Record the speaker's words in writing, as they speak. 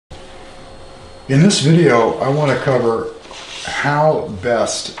In this video, I want to cover how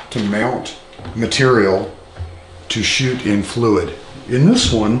best to mount material to shoot in fluid. In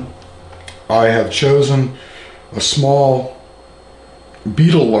this one, I have chosen a small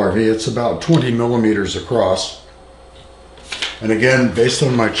beetle larvae. It's about 20 millimeters across. And again, based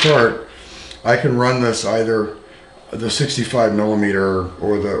on my chart, I can run this either the 65 millimeter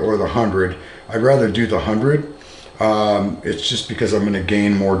or the 100. I'd rather do the 100. It's just because I'm going to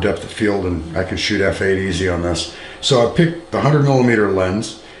gain more depth of field and I can shoot f8 easy on this. So I picked the 100 millimeter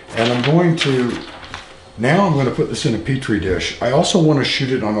lens, and I'm going to put this in a petri dish. I also want to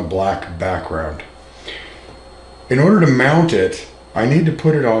shoot it on a black background. In order to mount it, I need to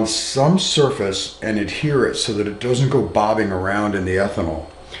put it on some surface and adhere it so that it doesn't go bobbing around in the ethanol.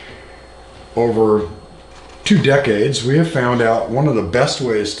 Over 2 decades, we have found out one of the best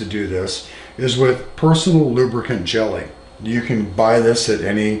ways to do this is with personal lubricant jelly. You can buy this at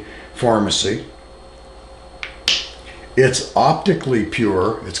any pharmacy. It's optically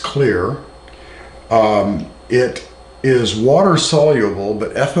pure, it's clear. It is water soluble,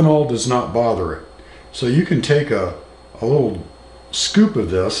 but ethanol does not bother it. So you can take a little scoop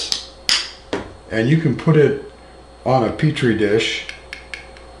of this and you can put it on a petri dish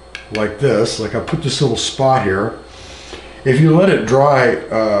like this. Like I put this little spot here. If you let it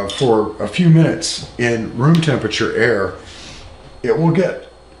dry for a few minutes in room temperature air, it will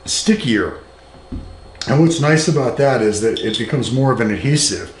get stickier. And what's nice about that is that it becomes more of an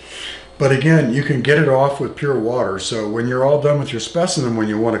adhesive. But again, you can get it off with pure water. So when you're all done with your specimen, when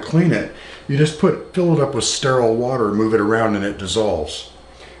you want to clean it, you just fill it up with sterile water, move it around, and it dissolves.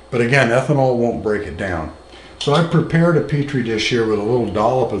 But again, ethanol won't break it down. So I prepared a petri dish here with a little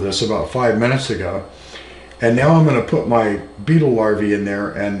dollop of this about 5 minutes ago. And now I'm going to put my beetle larvae in there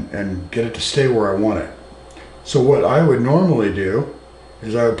and get it to stay where I want it. So what I would normally do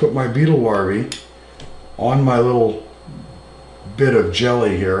is I would put my beetle larvae on my little bit of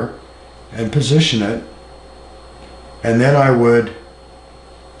jelly here and position it. And then I would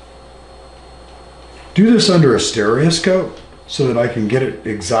do this under a stereoscope so that I can get it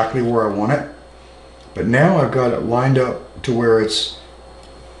exactly where I want it. But now I've got it lined up to where it's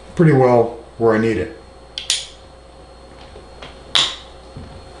pretty well where I need it.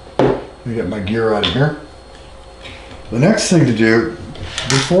 Let me get my gear out of here. The next thing to do,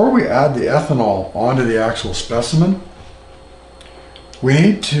 before we add the ethanol onto the actual specimen, we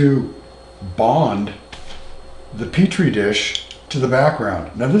need to bond the petri dish to the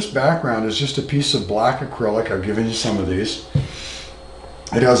background. Now this background is just a piece of black acrylic. I've given you some of these.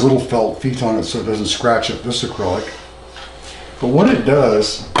 It has little felt feet on it so it doesn't scratch up this acrylic. But what it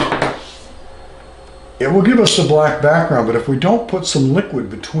does, it will give us a black background, but if we don't put some liquid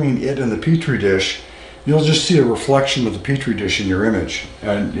between it and the petri dish, you'll just see a reflection of the petri dish in your image,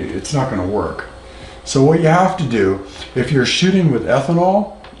 and it's not going to work. So what you have to do, if you're shooting with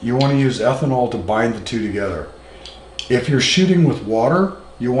ethanol, you want to use ethanol to bind the two together. If you're shooting with water,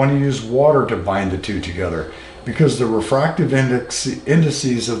 you want to use water to bind the two together, because the refractive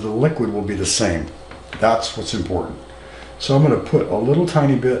indices of the liquid will be the same. That's what's important. So I'm going to put a little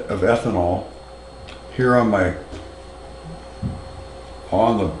tiny bit of ethanol here on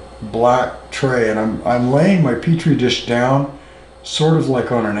the black tray, and I'm laying my petri dish down sort of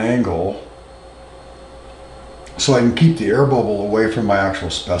like on an angle so I can keep the air bubble away from my actual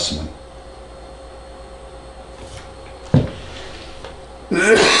specimen.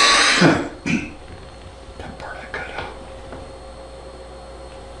 That part I cut out.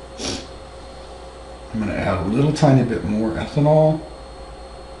 I'm going to add a little tiny bit more ethanol.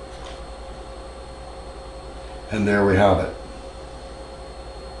 And there we have it.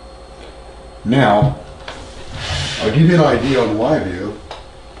 Now, I'll give you an idea on live view.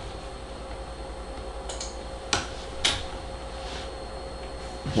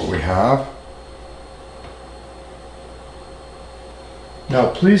 What we have. Now,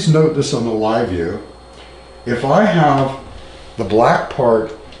 please note this on the live view. If I have the black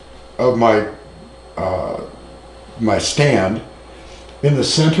part of my stand in the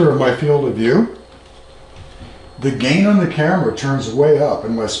center of my field of view, the gain on the camera turns way up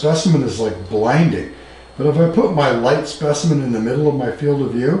and my specimen is like blinding. But if I put my light specimen in the middle of my field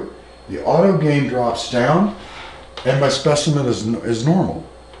of view, the auto gain drops down and my specimen is normal.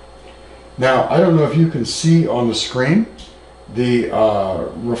 Now, I don't know if you can see on the screen the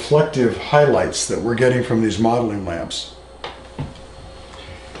reflective highlights that we're getting from these modeling lamps.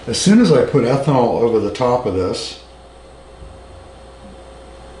 As soon as I put ethanol over the top of this,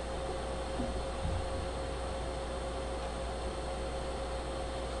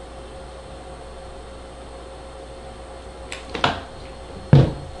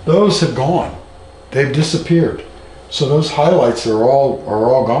 those have gone. they've disappeared. So those highlights are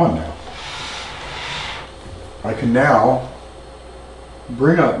all gone now. I can now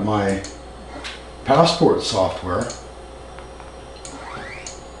bring up my passport software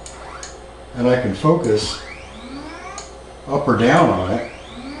and I can focus up or down on it.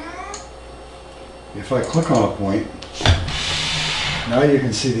 If I click on a point, now you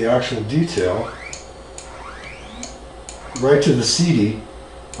can see the actual detail right to the CD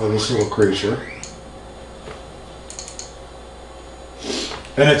of this little creature.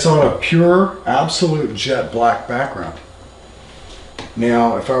 And it's on a pure, absolute jet black background.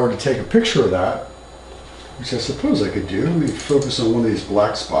 Now, if I were to take a picture of that, which I suppose I could do, let me focus on one of these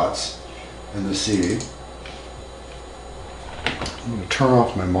black spots in the CD. I'm going to turn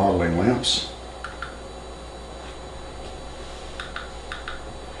off my modeling lamps.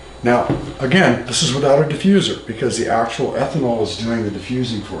 Now, again, this is without a diffuser because the actual ethanol is doing the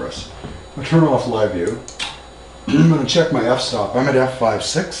diffusing for us. I'll turn off live view. I'm going to check my f-stop. I'm at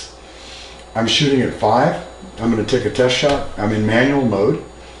f5.6. I'm shooting at 5. I'm going to take a test shot. I'm in manual mode.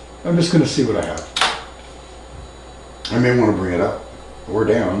 I'm just going to see what I have. I may want to bring it up or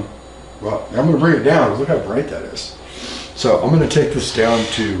down. Well, I'm going to bring it down. Look how bright that is. So I'm going to take this down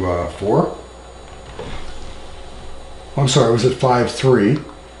to 4. I'm sorry, I was at 5.3.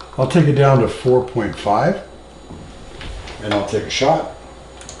 I'll take it down to 4.5 and I'll take a shot.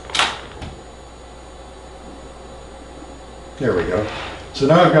 There we go. So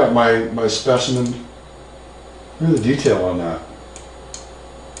now I've got my specimen. Look at the detail on that.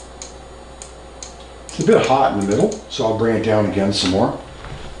 It's a bit hot in the middle, so I'll bring it down again some more.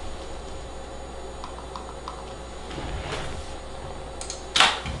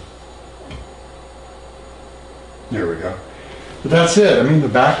 There we go. But that's it. I mean, the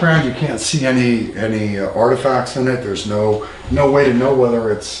background, you can't see any artifacts in it. There's no way to know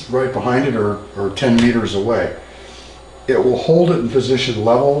whether it's right behind it or 10 meters away. It will hold it in position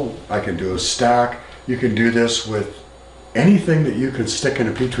level. I can do a stack. You can do this with anything that you could stick in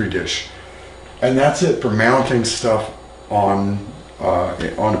a petri dish. And that's it for mounting stuff on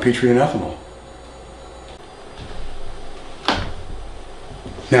a petri in ethanol.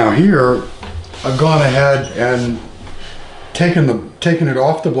 Now here, I've gone ahead and taken it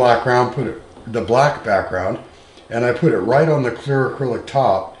off the black background, and I put it right on the clear acrylic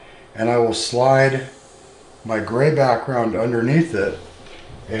top, and I will slide my gray background underneath it,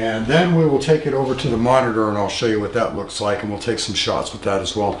 and then we will take it over to the monitor and I'll show you what that looks like, and we'll take some shots with that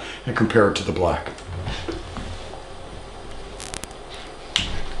as well and compare it to the black.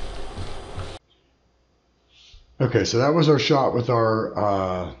 Okay, so that was our shot with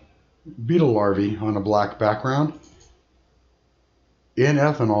our beetle larvae on a black background in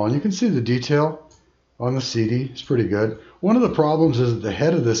ethanol, and you can see the detail on the CD. It's pretty good. One of the problems is that the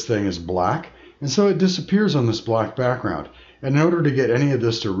head of this thing is black, and so it disappears on this black background. And in order to get any of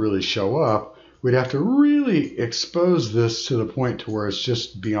this to really show up, we'd have to really expose this to the point to where it's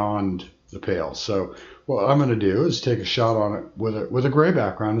just beyond the pale. So what I'm going to do is take a shot on it with a gray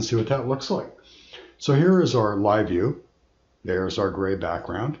background and see what that looks like. So here is our live view. There's our gray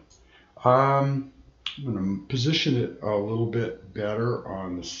background. I'm going to position it a little bit better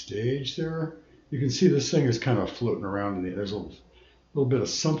on the stage there. You can see this thing is kind of floating around. There's a little bit of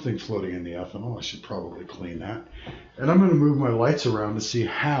something floating in the ethanol. I should probably clean that. And I'm going to move my lights around to see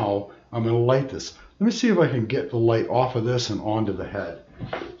how I'm going to light this. Let me see if I can get the light off of this and onto the head.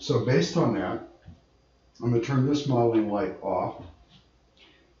 So based on that, I'm going to turn this modeling light off.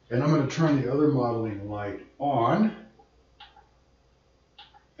 And I'm going to turn the other modeling light on.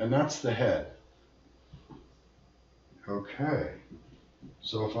 And that's the head. Okay.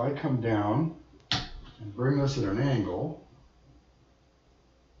 So if I come down and bring this at an angle,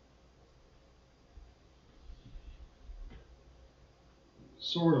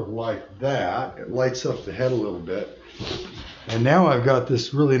 sort of like that, it lights up the head a little bit. And now I've got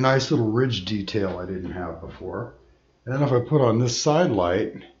this really nice little ridge detail I didn't have before. And then if I put on this side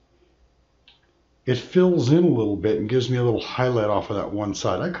light, it fills in a little bit and gives me a little highlight off of that one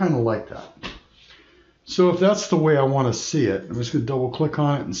side. I kind of like that. So if that's the way I want to see it, I'm just going to double click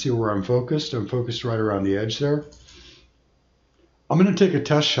on it and see where I'm focused. I'm focused right around the edge there. I'm going to take a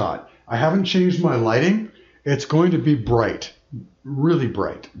test shot. I haven't changed my lighting. It's going to be bright, really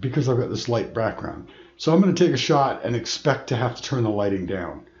bright, because I've got this light background. So I'm going to take a shot and expect to have to turn the lighting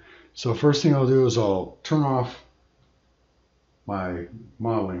down. So first thing I'll do is I'll turn off my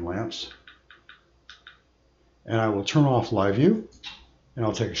modeling lamps, and I will turn off live view, and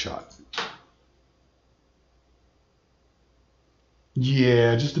I'll take a shot.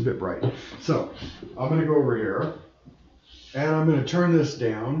 Yeah, just a bit bright. So I'm going to go over here, and I'm going to turn this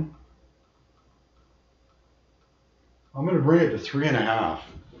down I'm going to bring it to 3.5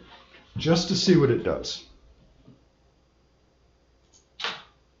 just to see what it does.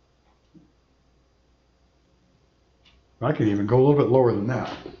 I can even go a little bit lower than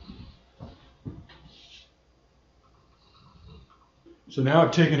that. So now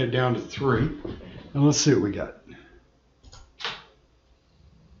I've taken it down to 3, and let's see what we got.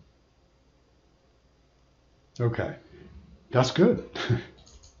 Okay, that's good.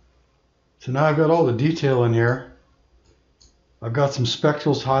 So now I've got all the detail in here. I've got some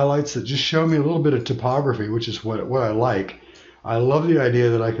spectrals highlights that just show me a little bit of topography, which is what I like. I love the idea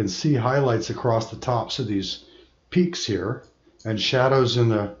that I can see highlights across the tops of these peaks here and shadows in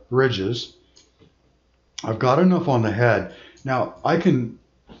the ridges. I've got enough on the head. Now I can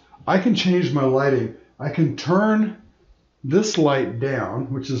change my lighting. I can turn this light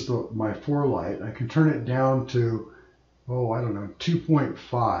down, which is my 4 light. I can turn it down to, oh, I don't know,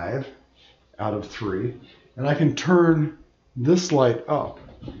 2.5 out of 3. And I can turn this light up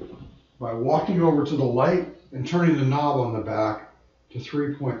by walking over to the light and turning the knob on the back to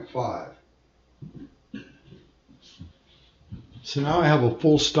 3.5. So now I have a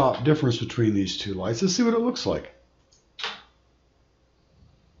full stop difference between these two lights. Let's see what it looks like.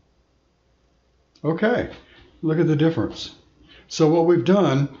 Okay, look at the difference. So what we've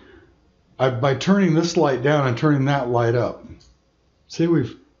done, by turning this light down and turning that light up, see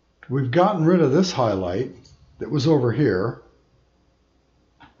we've gotten rid of this highlight that was over here,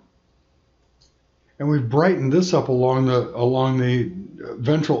 and we've brightened this up along the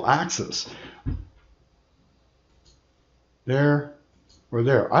ventral axis. There or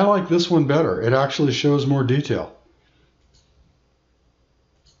there. I like this one better. It actually shows more detail.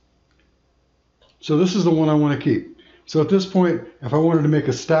 So this is the one I want to keep. So at this point, if I wanted to make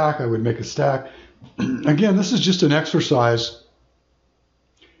a stack, I would make a stack. Again, this is just an exercise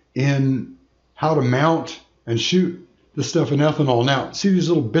in how to mount and shoot the stuff in ethanol. Now, see these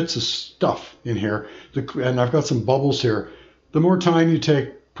little bits of stuff in here, and I've got some bubbles here. The more time you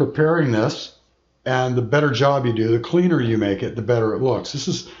take preparing this, and the better job you do, the cleaner you make it, the better it looks. This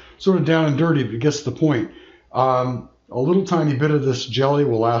is sort of down and dirty, but it gets to the point. A little tiny bit of this jelly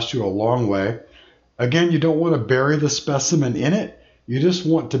will last you a long way. Again, you don't want to bury the specimen in it. You just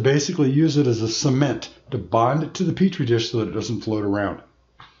want to basically use it as a cement to bond it to the Petri dish so that it doesn't float around.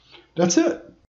 That's it.